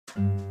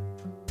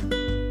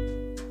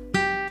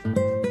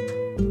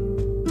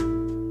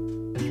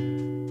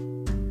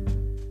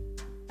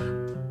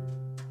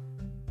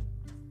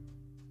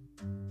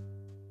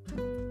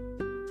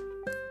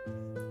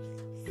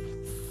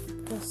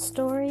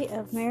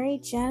Mary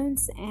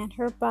Jones and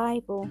Her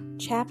Bible,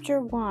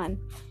 Chapter 1,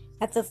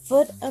 At the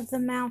Foot of the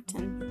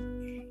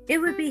Mountain. It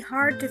would be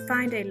hard to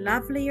find a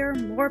lovelier,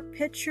 more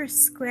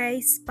picturesque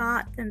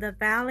spot than the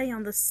valley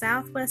on the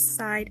southwest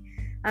side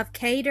of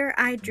Cadair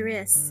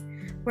Idris,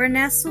 where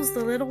nestles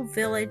the little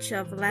village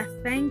of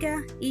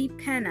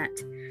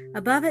Llangefni-y-Penant.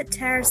 Above it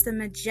towers the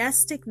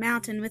majestic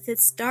mountain with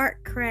its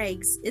dark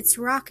crags, its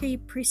rocky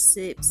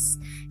precipices,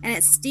 and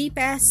its steep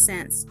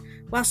ascents,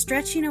 while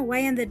stretching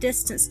away in the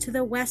distance to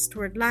the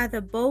westward lie the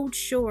bold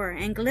shore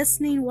and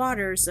glistening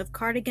waters of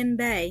Cardigan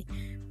Bay,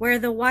 where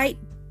the white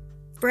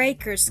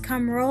breakers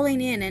come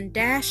rolling in and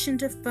dash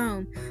into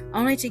foam,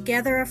 only to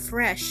gather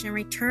afresh and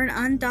return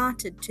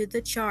undaunted to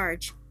the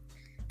charge.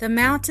 The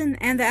mountain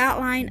and the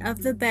outline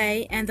of the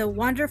bay and the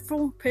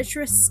wonderful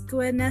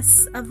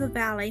picturesqueness of the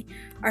valley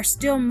are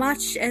still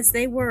much as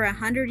they were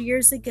 100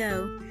 years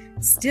ago.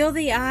 Still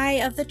the eye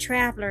of the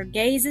traveler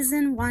gazes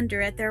in wonder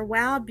at their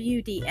wild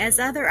beauty as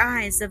other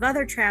eyes of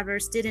other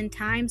travelers did in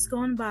times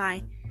gone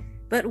by.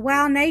 But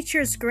while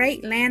nature's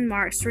great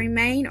landmarks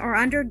remain or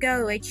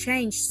undergo a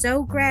change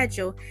so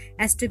gradual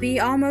as to be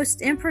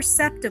almost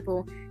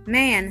imperceptible,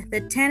 man,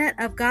 the tenant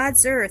of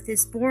God's earth,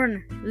 is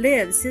born,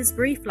 lives his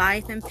brief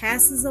life, and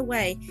passes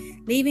away,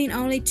 leaving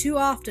only too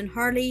often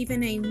hardly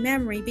even a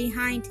memory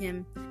behind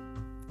him.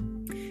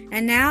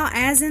 And now,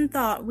 as in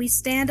thought, we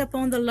stand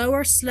upon the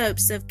lower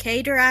slopes of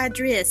Cadair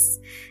Idris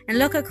and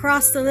look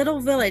across the little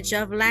village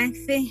of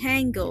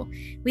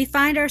Llangefni. We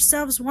find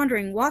ourselves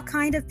wondering what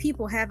kind of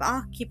people have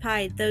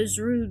occupied those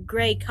rude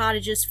gray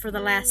cottages for the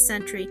last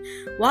century.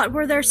 What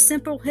were their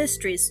simple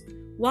histories?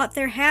 What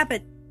their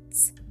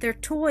habits, their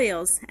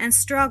toils and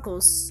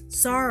struggles,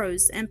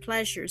 sorrows and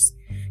pleasures?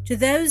 To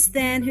those,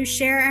 then, who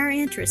share our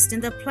interest in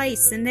the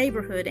place and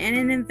neighborhood and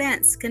in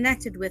events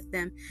connected with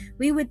them,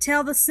 we would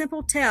tell the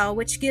simple tale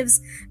which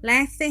gives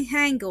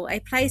Llangefni a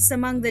place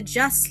among the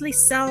justly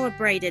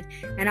celebrated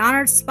and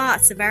honored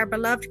spots of our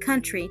beloved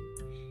country.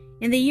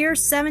 In the year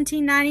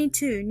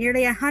 1792,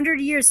 nearly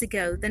 100 years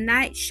ago, the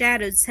night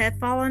shadows had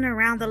fallen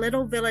around the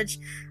little village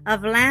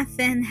of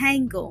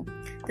Llangefni.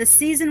 The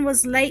season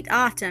was late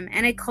autumn,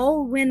 and a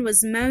cold wind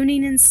was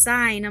moaning and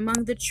sighing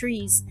among the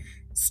trees,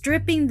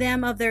 stripping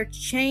them of their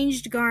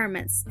changed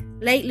garments,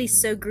 lately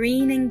so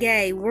green and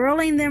gay,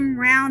 whirling them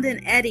round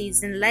in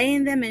eddies and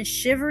laying them in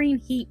shivering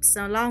heaps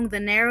along the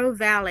narrow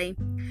valley.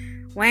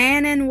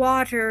 Wan and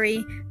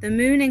watery, the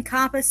moon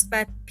encompassed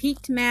by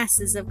peaked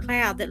masses of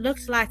cloud that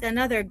looked like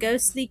another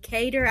ghostly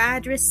Cadair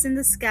Idris in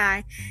the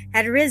sky,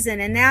 had risen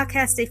and now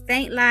cast a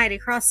faint light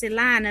across a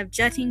line of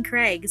jutting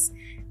crags,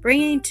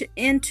 bringing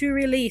into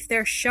relief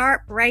their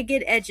sharp,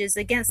 ragged edges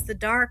against the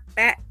dark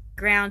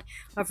background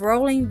of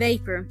rolling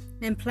vapor.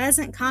 In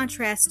pleasant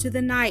contrast to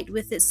the night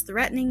with its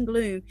threatening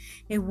gloom,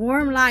 a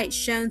warm light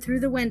shone through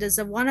the windows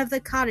of one of the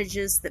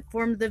cottages that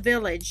formed the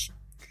village.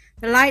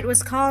 The light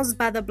was caused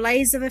by the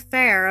blaze of a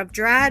fire of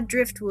dried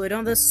driftwood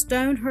on the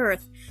stone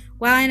hearth,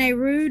 while in a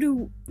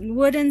rude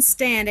wooden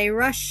stand a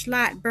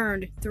rushlight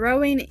burned,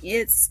 throwing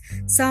its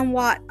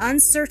somewhat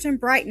uncertain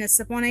brightness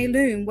upon a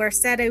loom where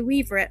sat a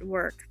weaver at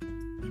work.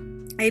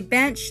 A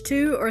bench,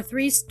 2 or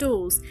 3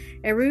 stools,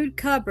 a rude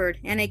cupboard,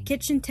 and a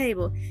kitchen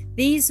table,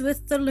 these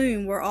with the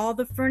loom were all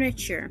the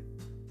furniture.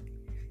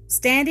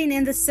 Standing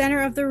in the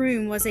center of the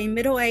room was a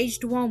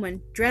middle-aged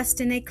woman, dressed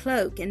in a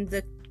cloak and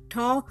the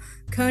tall,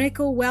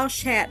 conical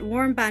Welsh hat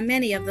worn by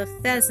many of the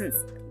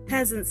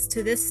peasants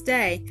to this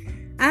day.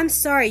 "I'm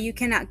sorry you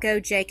cannot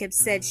go, Jacob,"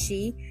 said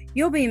she.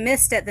 "You'll be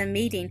missed at the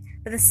meeting,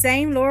 but the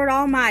same Lord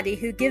Almighty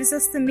who gives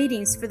us the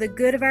meetings for the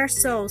good of our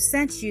souls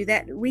sent you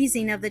that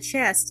wheezing of the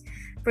chest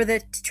for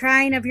the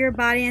trying of your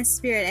body and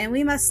spirit, and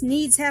we must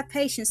needs have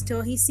patience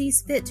till he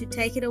sees fit to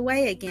take it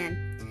away again."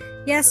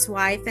 "Yes,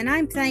 wife, and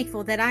I'm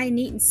thankful that I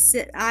needn't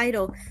sit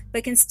idle,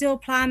 but can still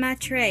ply my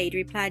trade,"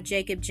 replied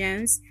Jacob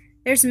Jones.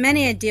 "There's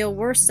many a deal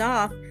worse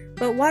off.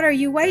 But what are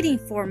you waiting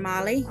for,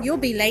 Molly? You'll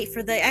be late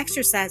for the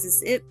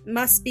exercises. It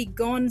must be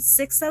gone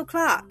 6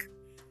 o'clock.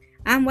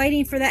 "I'm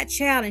waiting for that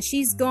child, and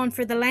she's going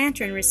for the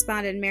lantern,"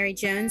 responded Mary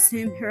Jones,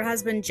 whom her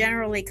husband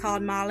generally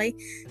called Molly,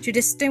 to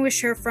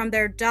distinguish her from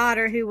their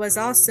daughter, who was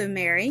also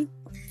Mary.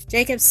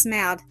 Jacob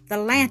smiled. "The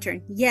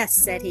lantern, yes,"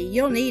 said he.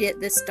 "You'll need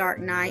it this dark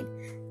night.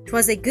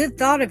 'Twas a good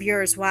thought of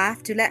yours,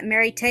 wife, to let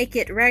Mary take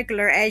it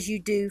regular as you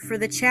do, for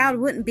the child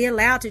wouldn't be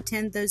allowed to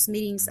attend those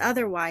meetings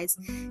otherwise,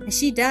 and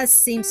she does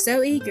seem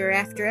so eager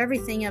after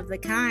everything of the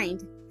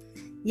kind."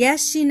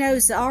 "Yes, she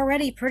knows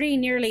already pretty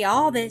nearly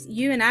all that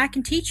you and I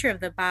can teach her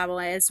of the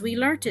Bible as we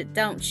learnt it,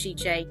 don't she,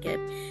 Jacob?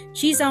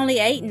 She's only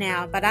 8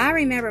 now, but I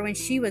remember when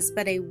she was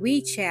but a wee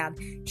child,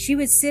 she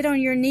would sit on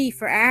your knee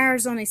for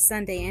hours on a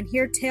Sunday and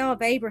hear tell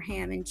of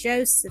Abraham and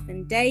Joseph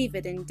and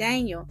David and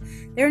Daniel.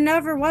 There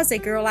never was a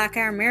girl like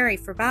our Mary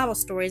for Bible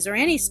stories, or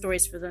any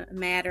stories for the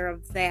matter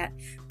of that.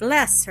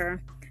 Bless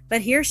her!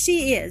 But here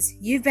she is.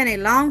 You've been a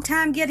long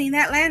time getting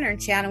that lantern,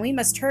 child, and we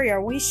must hurry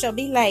or we shall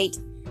be late."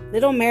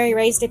 Little Mary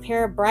raised a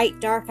pair of bright,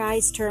 dark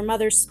eyes to her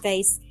mother's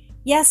face.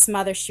 "Yes,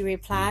 mother," she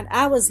replied.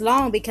 "I was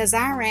long because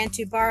I ran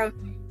to borrow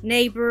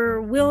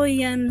neighbor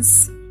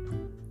William's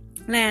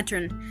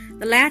lantern.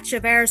 The latch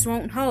of ours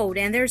won't hold,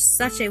 and there's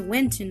such a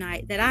wind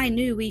tonight that I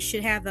knew we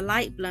should have the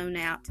light blown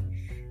out."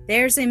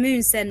 "There's a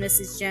moon," said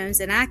Mrs. Jones,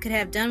 "and I could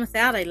have done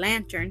without a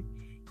lantern."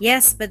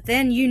 "Yes, but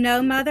then, you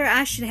know, Mother,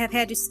 I should have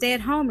had to stay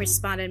at home,"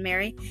 responded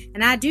Mary,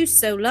 "and I do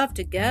so love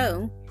to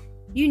go."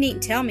 "You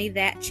needn't tell me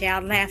that,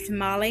 child," laughed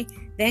Molly.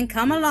 "Then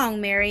come along,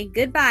 Mary.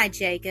 Goodbye,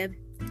 Jacob."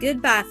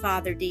 "Goodbye,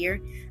 Father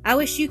dear. I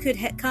wish you could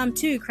come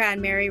too," cried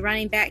Mary,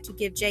 running back to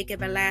give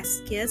Jacob a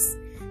last kiss.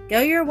 "Go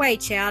your way,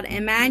 child,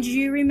 and mind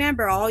you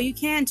remember all you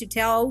can to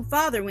tell old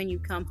Father when you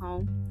come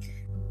home."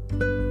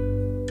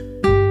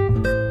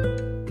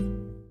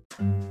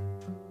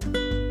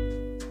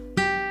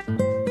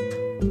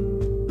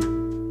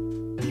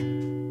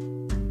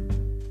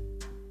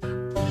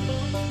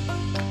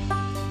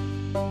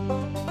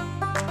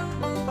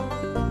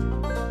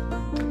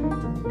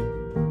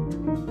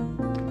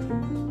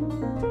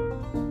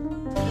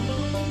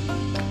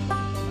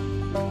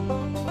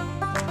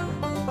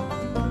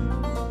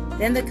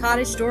 Then the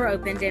cottage door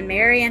opened, and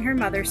Mary and her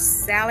mother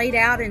sallied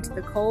out into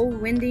the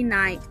cold, windy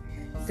night.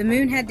 The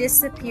moon had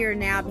disappeared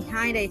now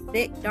behind a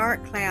thick,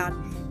 dark cloud,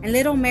 and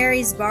little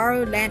Mary's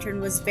borrowed lantern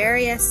was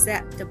very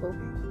acceptable.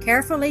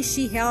 Carefully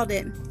she held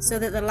it, so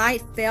that the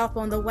light fell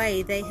upon the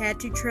way they had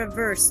to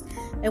traverse,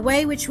 a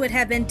way which would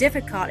have been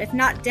difficult, if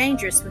not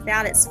dangerous,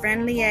 without its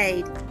friendly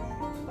aid.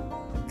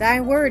 "Thy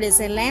word is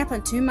a lamp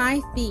unto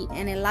my feet,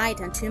 and a light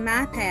unto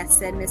my path,"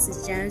 said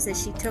Mrs. Jones,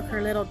 as she took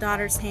her little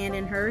daughter's hand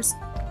in hers.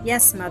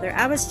 "Yes, Mother,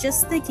 I was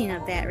just thinking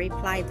of that,"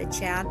 replied the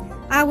child.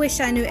 "I wish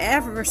I knew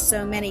ever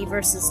so many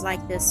verses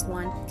like this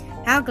one.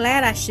 How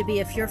glad I should be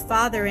if your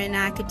father and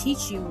I could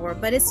teach you more,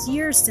 but it's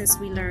years since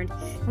we learned,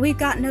 and we've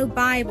got no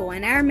Bible,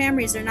 and our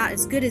memories are not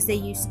as good as they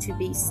used to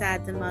be,"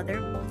 sighed the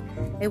mother.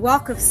 A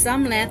walk of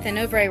some length and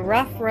over a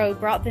rough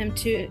road brought them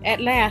at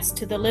last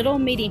to the little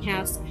meeting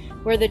house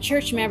where the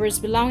church members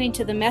belonging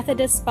to the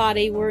Methodist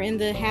body were in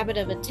the habit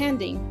of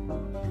attending.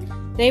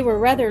 They were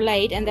rather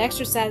late, and the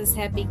exercises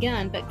had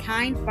begun, but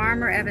kind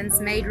Farmer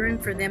Evans made room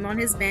for them on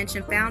his bench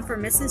and found for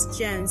Mrs.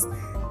 Jones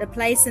the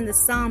place in the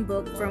psalm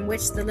book from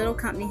which the little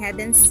company had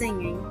been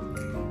singing.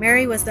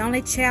 Mary was the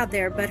only child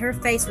there, but her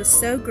face was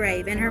so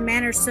grave and her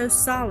manner so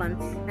solemn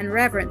and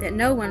reverent that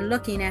no one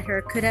looking at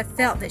her could have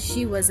felt that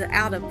she was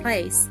out of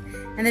place,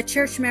 and the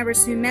church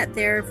members who met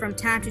there from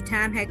time to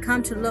time had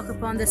come to look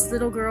upon this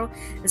little girl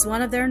as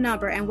one of their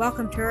number and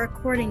welcomed her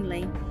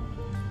accordingly.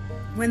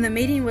 When the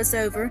meeting was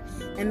over,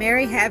 and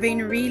Mary, having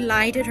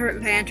relighted her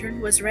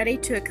lantern, was ready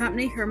to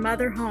accompany her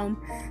mother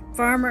home,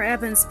 Farmer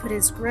Evans put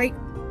his great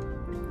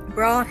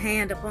broad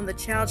hand upon the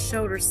child's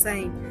shoulder,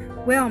 saying,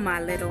 "Well,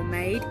 my little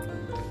maid,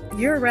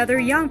 you're rather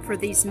young for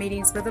these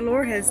meetings, but the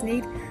Lord has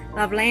need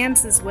of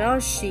lambs as well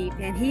as sheep,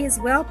 and He is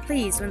well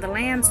pleased when the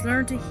lambs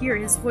learn to hear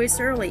His voice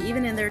early,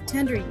 even in their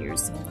tender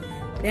years."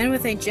 Then,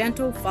 with a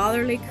gentle,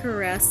 fatherly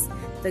caress,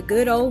 the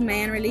good old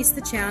man released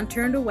the child and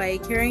turned away,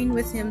 carrying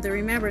with him the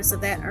remembrance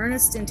of that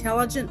earnest,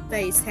 intelligent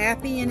face,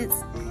 happy in its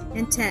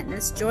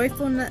intentness,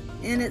 joyful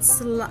in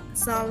its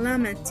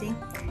solemnity,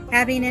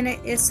 having in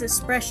its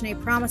expression a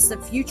promise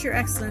of future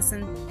excellence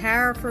and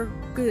power for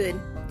good.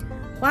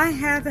 "Why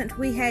haven't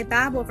we a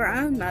Bible of our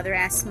own, Mother?"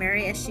 asked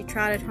Mary as she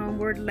trotted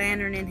homeward,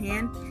 lantern in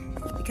hand.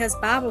 "Because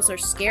Bibles are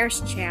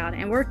scarce, child,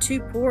 and we're too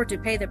poor to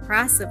pay the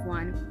price of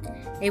one.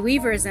 A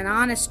weaver is an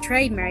honest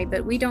trade, Mary,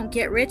 but we don't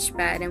get rich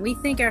by it, and we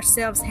think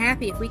ourselves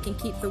happy if we can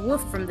keep the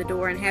wolf from the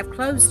door and have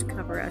clothes to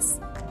cover us.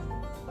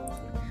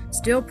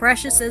 Still,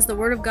 precious as the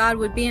Word of God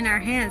would be in our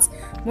hands,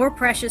 more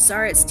precious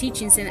are its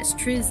teachings and its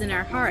truths in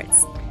our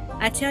hearts.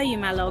 I tell you,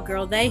 my little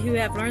girl, they who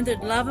have learned the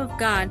love of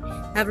God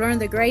have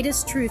learned the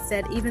greatest truth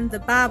that even the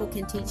Bible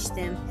can teach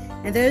them,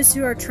 and those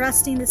who are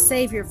trusting the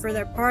Savior for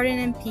their pardon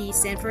and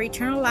peace and for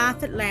eternal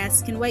life at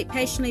last can wait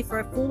patiently for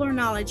a fuller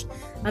knowledge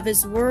of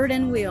His Word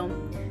and will.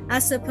 I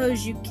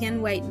suppose you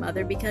can wait,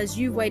 Mother, because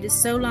you've waited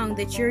so long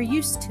that you're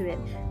used to it,"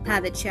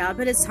 replied the child,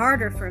 "but it's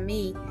harder for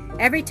me.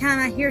 Every time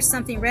I hear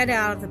something read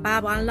out of the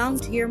Bible, I long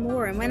to hear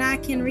more, and when I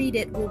can read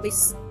it will be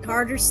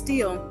harder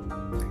still."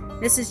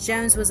 Mrs.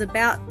 Jones was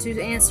about to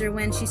answer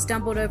when she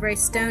stumbled over a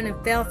stone and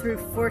fell through,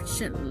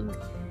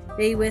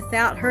 fortunately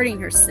without hurting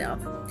herself.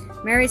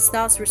 Mary's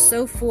thoughts were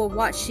so full of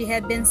what she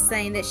had been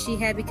saying that she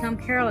had become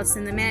careless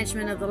in the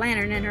management of the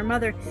lantern, and her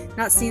mother,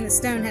 not seeing the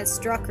stone, had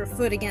struck her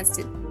foot against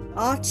it.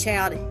 "Ah,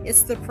 child,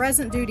 it's the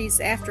present duties,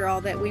 after all,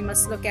 that we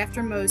must look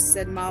after most,"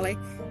 said Molly,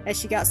 as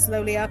she got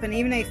slowly up, "and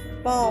even a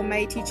fall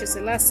may teach us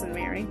a lesson,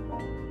 Mary.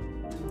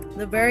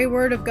 The very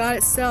Word of God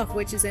itself,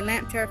 which is a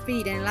lamp to our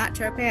feet and a light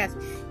to our path,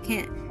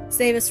 can't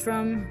save us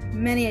from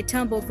many a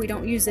tumble if we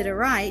don't use it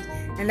aright,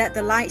 and let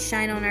the light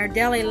shine on our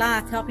daily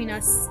life, helping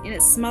us in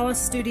its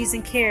smallest duties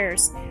and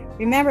cares.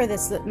 Remember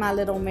this, my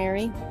little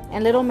Mary."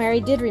 And little Mary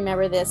did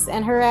remember this,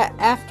 and her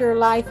after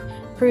life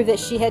proved that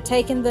she had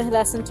taken the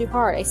lesson to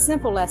heart, a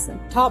simple lesson,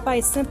 taught by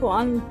a simple,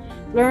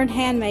 unlearned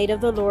handmaid of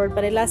the Lord,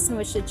 but a lesson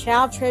which the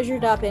child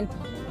treasured up in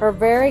her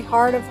very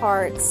heart of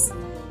hearts.